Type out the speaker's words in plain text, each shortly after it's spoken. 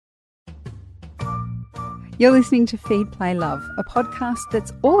You're listening to Feed, Play, Love, a podcast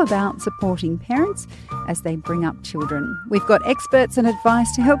that's all about supporting parents as they bring up children. We've got experts and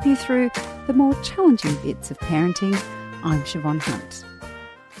advice to help you through the more challenging bits of parenting. I'm Siobhan Hunt.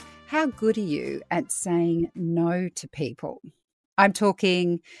 How good are you at saying no to people? I'm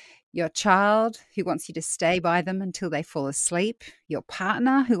talking your child who wants you to stay by them until they fall asleep, your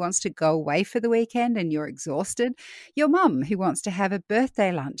partner who wants to go away for the weekend and you're exhausted, your mum who wants to have a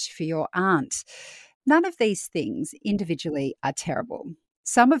birthday lunch for your aunt. None of these things individually are terrible.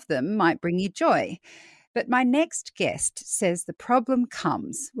 Some of them might bring you joy. But my next guest says the problem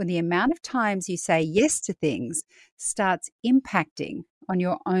comes when the amount of times you say yes to things starts impacting on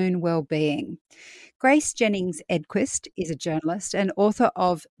your own well-being. Grace Jennings-Edquist is a journalist and author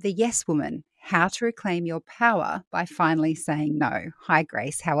of The Yes Woman, How to Reclaim Your Power by Finally Saying No. Hi,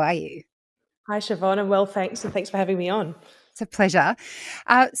 Grace. How are you? Hi, Siobhan. I'm well, thanks. And thanks for having me on. It's a pleasure.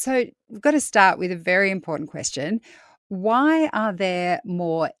 So we've got to start with a very important question. Why are there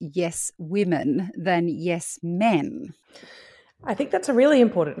more yes women than yes men? I think that's a really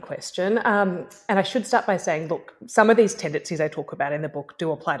important question. And I should start by saying, look, some of these tendencies I talk about in the book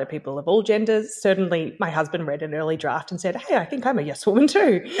do apply to people of all genders. Certainly my husband read an early draft and said, hey, I think I'm a yes woman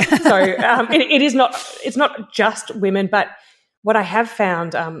too. So it's not just women, but what I have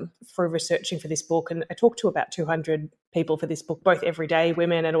found through researching for this book, and I talked to about 200 people for this book, both everyday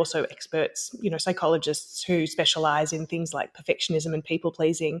women and also experts, psychologists who specialise in things like perfectionism and people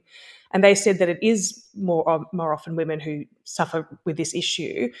pleasing, and they said that it is more often women who suffer with this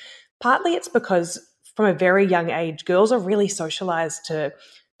issue. Partly it's because from a very young age, girls are really socialised to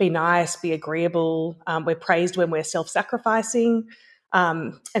be nice, be agreeable. We're praised when we're self-sacrificing,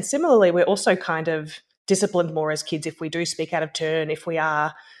 and similarly, we're also kind of disciplined more as kids if we do speak out of turn, if we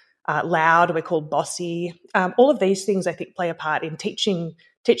are loud, we're called bossy. All of these things I think play a part in teaching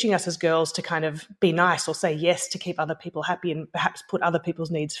us as girls to kind of be nice or say yes to keep other people happy and perhaps put other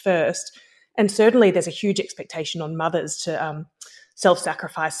people's needs first. And certainly there's a huge expectation on mothers to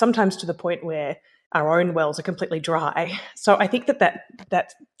self-sacrifice, sometimes to the point where our own wells are completely dry. So I think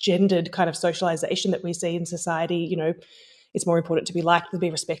that gendered kind of socialization that we see in society, it's more important to be liked than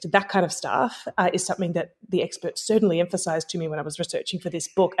be respected. That kind of stuff is something that the experts certainly emphasised to me when I was researching for this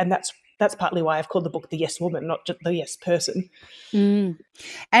book, and that's partly why I've called the book The Yes Woman, not just The Yes Person. Mm.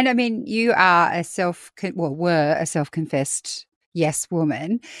 And I mean, you are were a self-confessed yes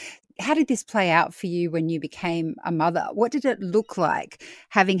woman. How did this play out for you when you became a mother? What did it look like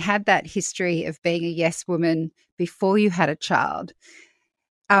having had that history of being a yes woman before you had a child?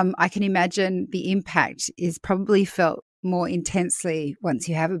 I can imagine the impact is probably felt more intensely once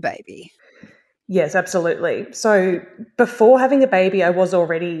you have a baby. Yes, absolutely. So before having a baby, I was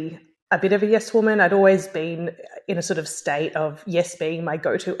already a bit of a yes woman. I'd always been in a sort of state of yes being my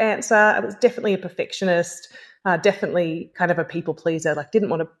go-to answer. I was definitely a perfectionist, definitely kind of a people pleaser. I didn't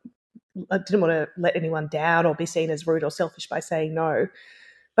want to let anyone down or be seen as rude or selfish by saying no.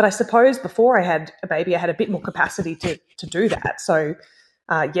 But I suppose before I had a baby, I had a bit more capacity to do that. So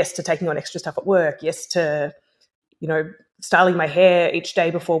yes to taking on extra stuff at work, yes to styling my hair each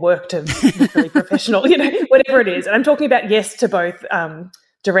day before work to look really professional, whatever it is. And I'm talking about yes to both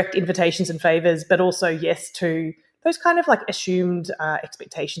direct invitations and favours, but also yes to those kind of like assumed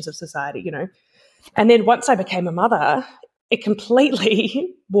expectations of society, And then once I became a mother, it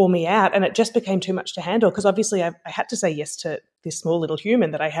completely wore me out and it just became too much to handle because obviously I had to say yes to this small little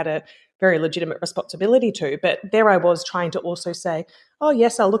human that I had a very legitimate responsibility to. But there I was trying to also say, oh,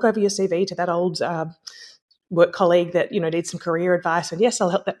 yes, I'll look over your CV to that old work colleague that, needs some career advice. And yes, I'll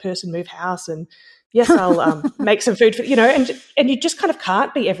help that person move house. And yes, I'll make some food for, and you just kind of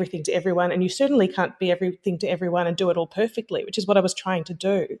can't be everything to everyone. And you certainly can't be everything to everyone and do it all perfectly, which is what I was trying to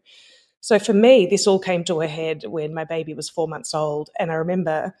do. So for me, this all came to a head when my baby was 4 months old. And I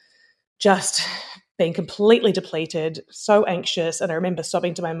remember just being completely depleted, so anxious. And I remember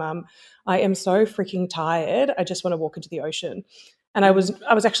sobbing to my mum, I am so freaking tired. I just want to walk into the ocean. And I was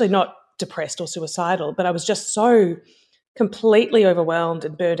actually not depressed or suicidal, but I was just so completely overwhelmed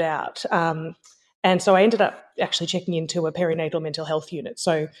and burnt out. And so I ended up actually checking into a perinatal mental health unit.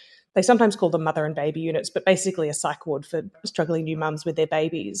 So they sometimes call them mother and baby units, but basically a psych ward for struggling new mums with their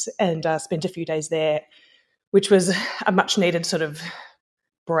babies, and spent a few days there, which was a much needed sort of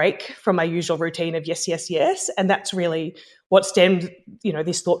break from my usual routine of yes, yes, yes. And that's really what stemmed,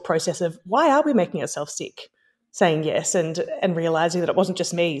 this thought process of why are we making ourselves sick? Saying yes and realising that it wasn't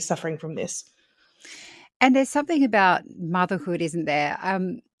just me suffering from this. And there's something about motherhood, isn't there?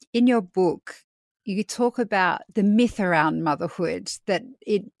 In your book, you talk about the myth around motherhood, that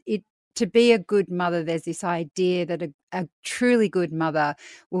it to be a good mother, there's this idea that a truly good mother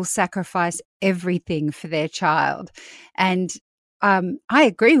will sacrifice everything for their child. And I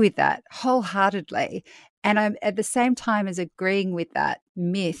agree with that wholeheartedly. And I'm at the same time as agreeing with that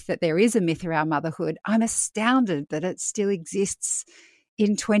myth, that there is a myth around motherhood, I'm astounded that it still exists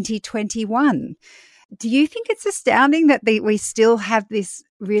in 2021. Do you think it's astounding that we still have this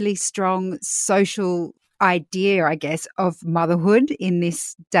really strong social idea, I guess, of motherhood in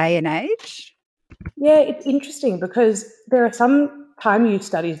this day and age? Yeah, it's interesting because there are some time use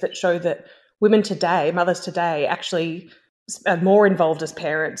studies that show that women today, mothers today, actually are more involved as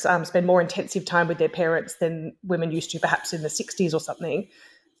parents, spend more intensive time with their parents than women used to perhaps in the 60s or something.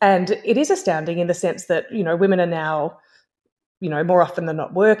 And it is astounding in the sense that, women are now, more often than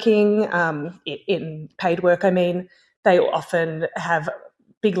not working, in paid work, I mean. They often have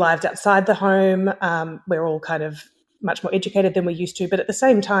big lives outside the home. We're all kind of much more educated than we used to. But at the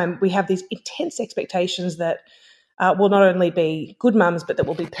same time, we have these intense expectations that will not only be good mums, but that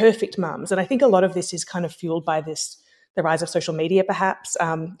will be perfect mums. And I think a lot of this is kind of fueled by the rise of social media, perhaps.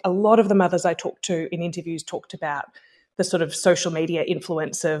 A lot of the mothers I talked to in interviews talked about the sort of social media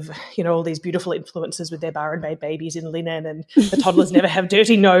influence of, all these beautiful influencers with their barren-made babies in linen, and the toddlers never have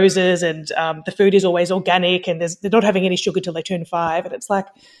dirty noses, and the food is always organic, and they're not having any sugar till they turn 5. And it's like,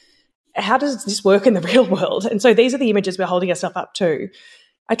 how does this work in the real world? And so these are the images we're holding ourselves up to.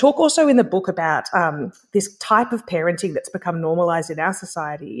 I talk also in the book about this type of parenting that's become normalised in our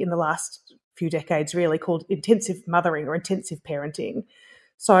society in the last few decades, really, called intensive mothering or intensive parenting.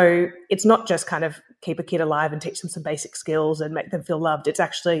 So it's not just kind of keep a kid alive and teach them some basic skills and make them feel loved. It's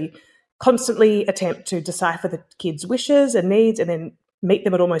actually constantly attempt to decipher the kid's wishes and needs and then meet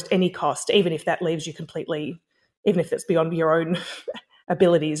them at almost any cost, even if that leaves you completely, even if it's beyond your own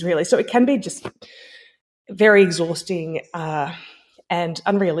abilities, really. So it can be just very exhausting and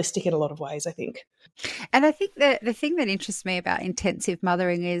unrealistic in a lot of ways, I think. And I think that the thing that interests me about intensive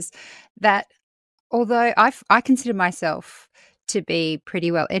mothering is that although I consider myself to be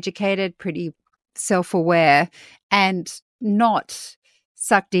pretty well educated, pretty self-aware, and not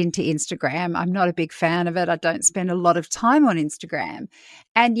sucked into Instagram. I'm not a big fan of it. I don't spend a lot of time on Instagram.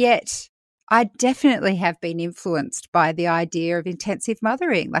 And yet I definitely have been influenced by the idea of intensive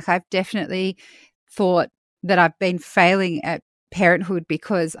mothering. Like, I've definitely thought that I've been failing at parenthood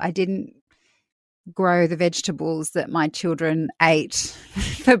because I didn't grow the vegetables that my children ate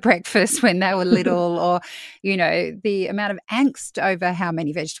for breakfast when they were little, or, the amount of angst over how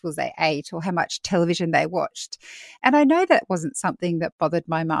many vegetables they ate or how much television they watched. And I know that wasn't something that bothered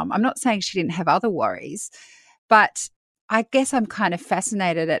my mum. I'm not saying she didn't have other worries, but I guess I'm kind of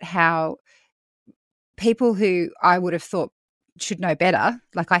fascinated at how people who I would have thought should know better,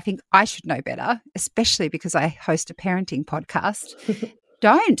 like I think I should know better, especially because I host a parenting podcast,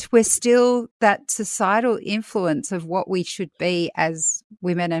 don't. We're still, that societal influence of what we should be as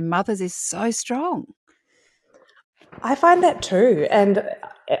women and mothers is so strong. I find that too. And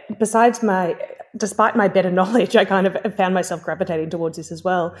despite my better knowledge, I kind of found myself gravitating towards this as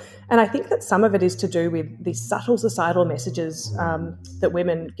well. And I think that some of it is to do with these subtle societal messages that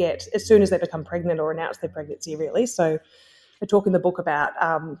women get as soon as they become pregnant or announce their pregnancy, really. So I talk in the book about,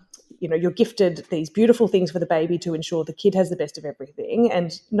 you're gifted these beautiful things for the baby to ensure the kid has the best of everything.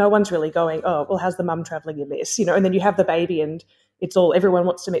 And no one's really going, oh, well, how's the mum travelling in this? And then you have the baby and everyone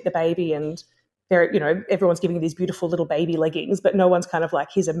wants to meet the baby, and everyone's giving these beautiful little baby leggings, but no one's kind of like,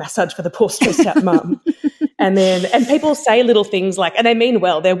 here's a massage for the poor stressed out mum. And people say little things like, and they mean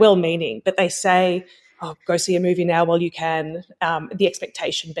well, they're well meaning, but they say, oh, go see a movie now while you can. The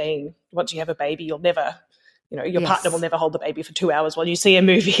expectation being once you have a baby, you'll never, your partner will never hold the baby for 2 hours while you see a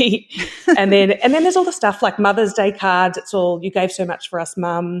movie. and then there's all the stuff like Mother's Day cards. It's all, you gave so much for us,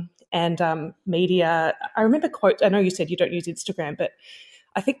 mum, and media. I remember quotes. I know you said you don't use Instagram, but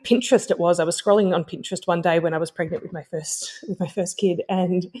I think Pinterest it was. I was scrolling on Pinterest one day when I was pregnant with my first kid,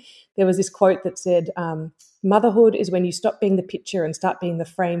 and there was this quote that said, motherhood is when you stop being the picture and start being the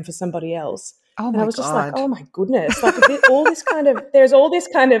frame for somebody else. Oh, and my I was just God. like, oh my goodness. Like there's all this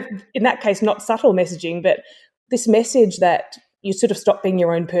kind of, in that case, not subtle messaging, but this message that you sort of stop being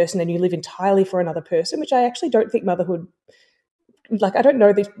your own person and you live entirely for another person, which I actually don't think motherhood, like, I don't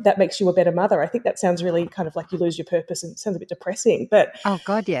know that that makes you a better mother. I think that sounds really kind of like you lose your purpose, and it sounds a bit depressing. But, oh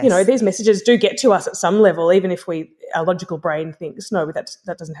God, yes. These messages do get to us at some level, even if our logical brain thinks, no, that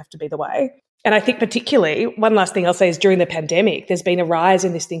doesn't have to be the way. And I think particularly, one last thing I'll say is during the pandemic, there's been a rise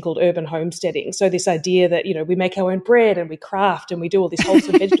in this thing called urban homesteading. So this idea that, we make our own bread and we craft and we do all this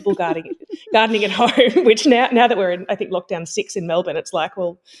wholesome vegetable gardening at home, which now that we're in, I think, lockdown 6 in Melbourne, it's like,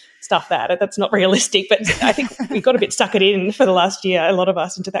 well, it's stuff that. That's not realistic. But I think we got a bit stuck it in for the last year, a lot of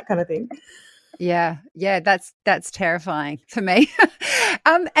us, into that kind of thing. Yeah, that's terrifying for me.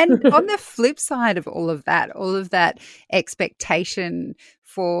 And on the flip side of all of that expectation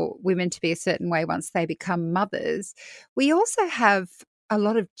for women to be a certain way once they become mothers, we also have a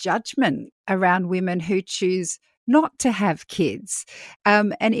lot of judgment around women who choose not to have kids.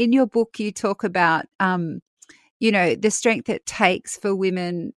 And in your book, you talk about, the strength it takes for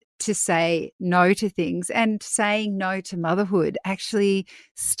women to say no to things, and saying no to motherhood actually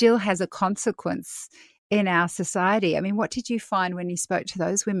still has a consequence in our society. I mean, what did you find when you spoke to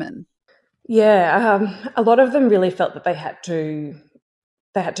those women? Yeah, a lot of them really felt that they had to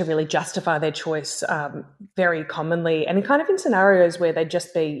really justify their choice very commonly, and kind of in scenarios where they'd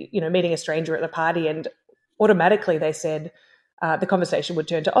just be, meeting a stranger at the party, and automatically they said the conversation would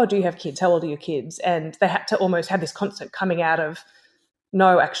turn to, oh, do you have kids? How old are your kids? And they had to almost have this constant coming out of,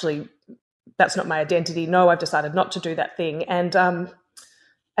 no, actually, that's not my identity. No, I've decided not to do that thing. And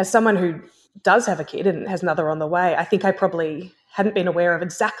as someone who does have a kid and has another on the way, I think I probably hadn't been aware of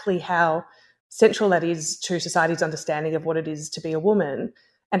exactly how central that is to society's understanding of what it is to be a woman,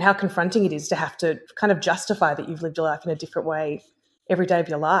 and how confronting it is to have to kind of justify that you've lived your life in a different way every day of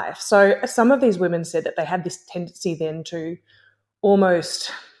your life. So some of these women said that they had this tendency then to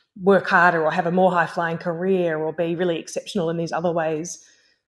almost work harder or have a more high-flying career or be really exceptional in these other ways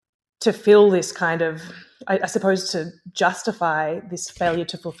to fill this kind of, I suppose, to justify this failure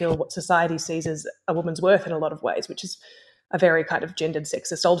to fulfill what society sees as a woman's worth in a lot of ways, which is a very kind of gendered,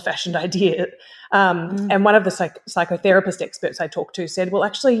 sexist, old-fashioned idea. And one of the psychotherapist experts I talked to said, well,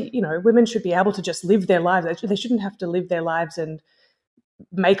 actually, women should be able to just live their lives. They shouldn't have to live their lives and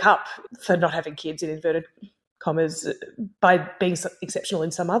make up for not having kids, in inverted commas, by being exceptional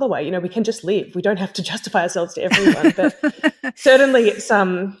in some other way. We can just live. We don't have to justify ourselves to everyone. But certainly it's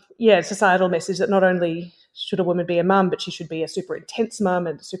a societal message that not only should a woman be a mum, but she should be a super intense mum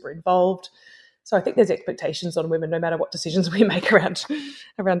and super involved. So I think there's expectations on women no matter what decisions we make around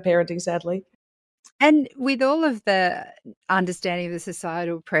parenting, sadly. And with all of the understanding of the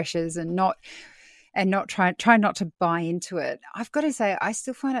societal pressures and try not to buy into it, I've got to say I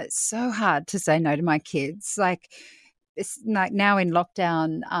still find it so hard to say no to my kids. Like, it's like now in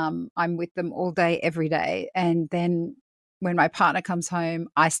lockdown, I'm with them all day, every day. And then when my partner comes home,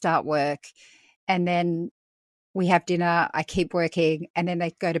 I start work, and then we have dinner, I keep working, and then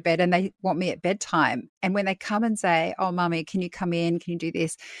they go to bed and they want me at bedtime. And when they come and say, oh, Mummy, can you come in? Can you do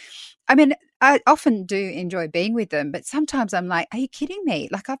this? I mean, I often do enjoy being with them, but sometimes I'm like, are you kidding me?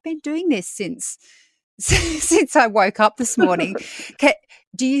 Like, I've been doing this since I woke up this morning.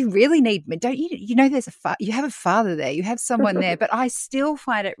 Do you really need me? Don't you? There's you have a father there, you have someone there, but I still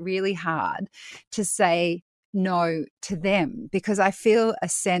find it really hard to say no to them because I feel a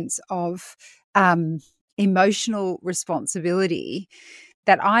sense of emotional responsibility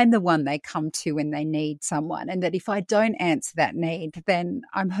that I'm the one they come to when they need someone, and that if I don't answer that need, then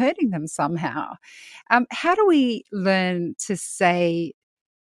I'm hurting them somehow. How do we learn to say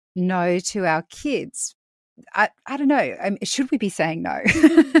no to our kids? I don't know. Should we be saying no?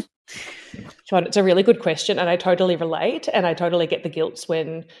 John, it's a really good question, and I totally relate, and I totally get the guilt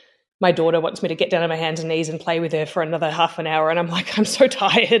when my daughter wants me to get down on my hands and knees and play with her for another half an hour. And I'm like, I'm so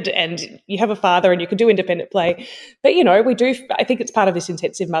tired. And you have a father and you can do independent play. But, we do, I think it's part of this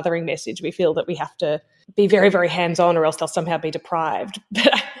intensive mothering message. We feel that we have to be very, very hands-on or else they'll somehow be deprived.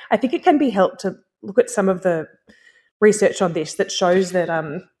 But I think it can be helped to look at some of the research on this that shows that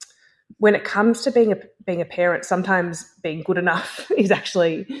when it comes to being a parent, sometimes being good enough is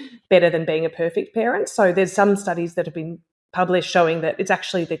actually better than being a perfect parent. So there's some studies that have been published showing that it's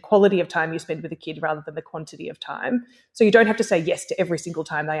actually the quality of time you spend with a kid rather than the quantity of time. So you don't have to say yes to every single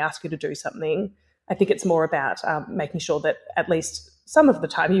time they ask you to do something. I think it's more about making sure that at least some of the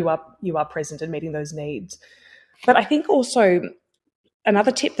time you are present and meeting those needs. But I think also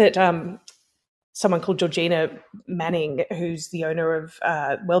another tip that someone called Georgina Manning, who's the owner of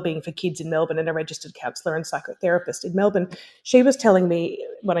Wellbeing for Kids in Melbourne and a registered counsellor and psychotherapist in Melbourne, she was telling me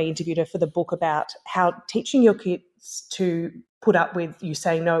when I interviewed her for the book about how teaching your kids to put up with you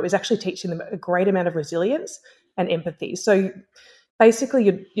saying no is actually teaching them a great amount of resilience and empathy. So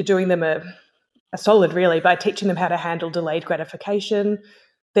basically you're doing them a solid, really, by teaching them how to handle delayed gratification.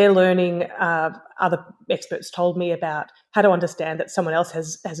 They're learning, other experts told me, about how to understand that someone else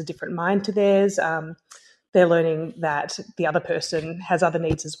has a different mind to theirs. They're learning that the other person has other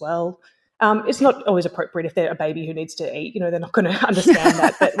needs as well. It's not always appropriate if they're a baby who needs to eat. They're not going to understand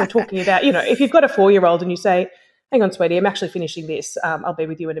that. But we're talking about, if you've got a 4-year-old and you say, hang on, sweetie, I'm actually finishing this. I'll be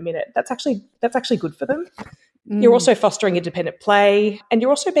with you in a minute. That's actually good for them. You're also fostering independent play, and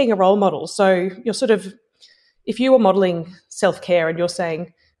you're also being a role model. So you're sort of, if you were modelling self-care and you're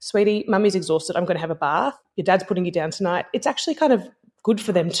saying, sweetie, mummy's exhausted, I'm going to have a bath, your dad's putting you down tonight, it's actually kind of good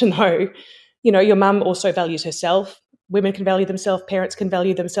for them to know, you know, your mum also values herself. Women can value themselves, parents can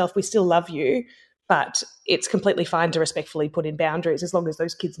value themselves. We still love you, but it's completely fine to respectfully put in boundaries as long as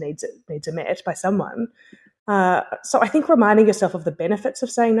those kids' needs are met by someone. So I think reminding yourself of the benefits of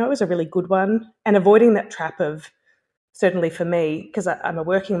saying no is a really good one, and avoiding that trap of, certainly for me, because I'm a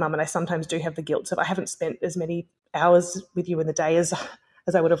working mum and I sometimes do have the guilt of I haven't spent as many hours with you in the day as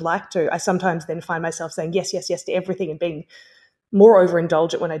I would have liked to. I sometimes then find myself saying yes, yes, yes to everything and being more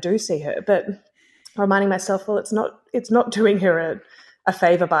overindulgent when I do see her. But reminding myself, well, it's not doing her a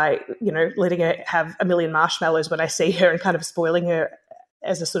favour by, you know, letting her have a million marshmallows when I see her and kind of spoiling her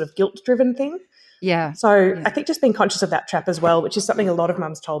as a sort of guilt-driven thing. Yeah. So I think just being conscious of that trap as well, which is something a lot of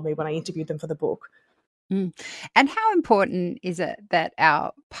mums told me when I interviewed them for the book. And how important is it that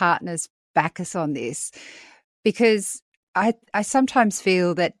our partners back us on this? Because I sometimes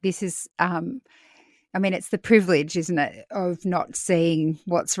feel that this is, it's the privilege, isn't it, of not seeing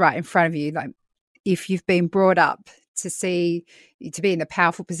what's right in front of you. Like if you've been brought up to be in a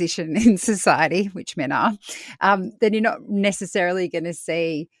powerful position in society, which men are, then you're not necessarily going to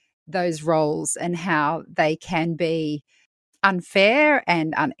see those roles and how they can be unfair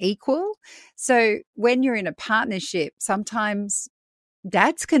and unequal. So when you're in a partnership, sometimes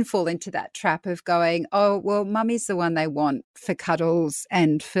dads can fall into that trap of going, oh, well, mummy's the one they want for cuddles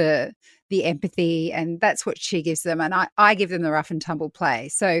and for the empathy, and that's what she gives them. And I give them the rough and tumble play.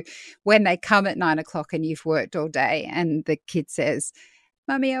 So when they come at 9 o'clock and you've worked all day and the kid says,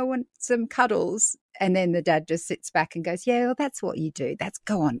 Mummy, I want some cuddles. And then the dad just sits back and goes, yeah, well, that's what you do.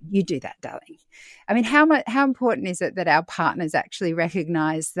 Go on, you do that, darling. I mean, how important is it that our partners actually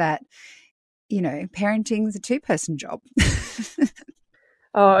recognise that, you know, parenting is a two-person job?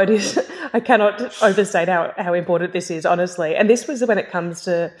 Oh, it is. I cannot overstate how important this is, honestly. And this is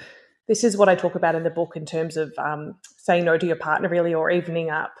what I talk about in the book in terms of saying no to your partner, really, or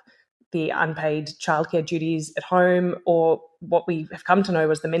evening up the unpaid childcare duties at home, or what we have come to know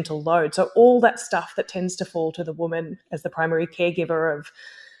as the mental load. So all that stuff that tends to fall to the woman as the primary caregiver, of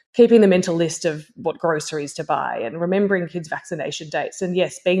keeping the mental list of what groceries to buy and remembering kids' vaccination dates. And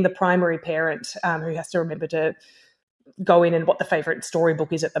yes, being the primary parent who has to remember to go in and what the favourite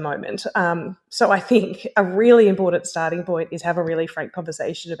storybook is at the moment. So I think a really important starting point is have a really frank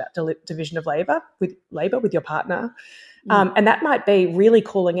conversation about division of labour with your partner. And that might be really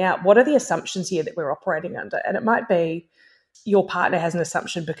calling out what are the assumptions here that we're operating under. And it might be your partner has an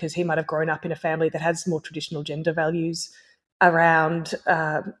assumption because he might have grown up in a family that has more traditional gender values around,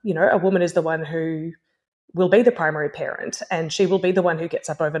 a woman is the one who will be the primary parent, and she will be the one who gets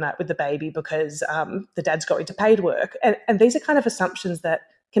up overnight with the baby because the dad's going to paid work. And these are kind of assumptions that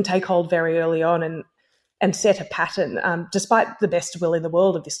can take hold very early on and set a pattern, despite the best will in the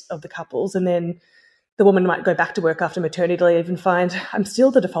world of the couples. And then the woman might go back to work after maternity leave and find, I'm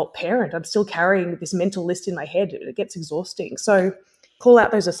still the default parent. I'm still carrying this mental list in my head. It gets exhausting. So call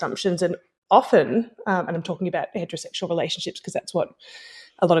out those assumptions. And often, and I'm talking about heterosexual relationships because that's what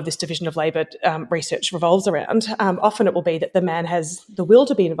a lot of this division of labour research revolves around. Often it will be that the man has the will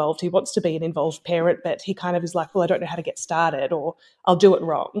to be involved. He wants to be an involved parent, but he kind of is like, well, I don't know how to get started, or I'll do it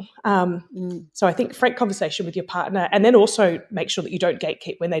wrong. So I think frank conversation with your partner, and then also make sure that you don't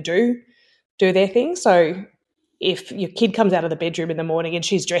gatekeep when they do their thing. So if your kid comes out of the bedroom in the morning and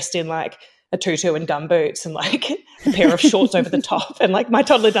she's dressed in like a tutu and gumboots and like a pair of shorts over the top, and like my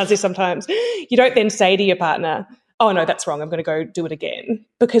toddler does this sometimes, you don't then say to your partner, oh, no, that's wrong, I'm going to go do it again.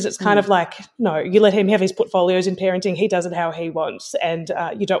 Because it's kind of like, no, you let him have his portfolios in parenting. He does it how he wants. And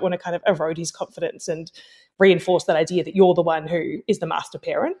you don't want to kind of erode his confidence and reinforce that idea that you're the one who is the master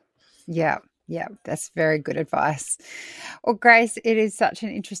parent. Yeah, that's very good advice. Well, Grace, it is such an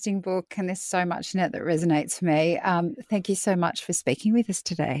interesting book and there's so much in it that resonates for me. Thank you so much for speaking with us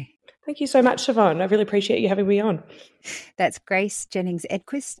today. Thank you so much, Siobhan. I really appreciate you having me on. That's Grace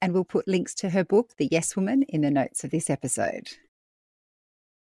Jennings-Edquist, and we'll put links to her book, The Yes Woman, in the notes of this episode.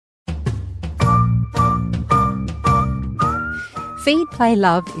 Feed, Play,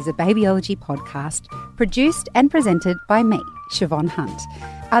 Love is a babyology podcast produced and presented by me, Siobhan Hunt.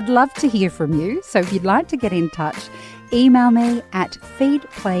 I'd love to hear from you, so if you'd like to get in touch, email me at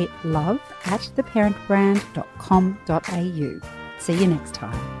feedplaylove@theparentbrand.com.au. See you next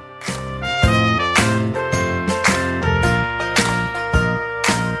time.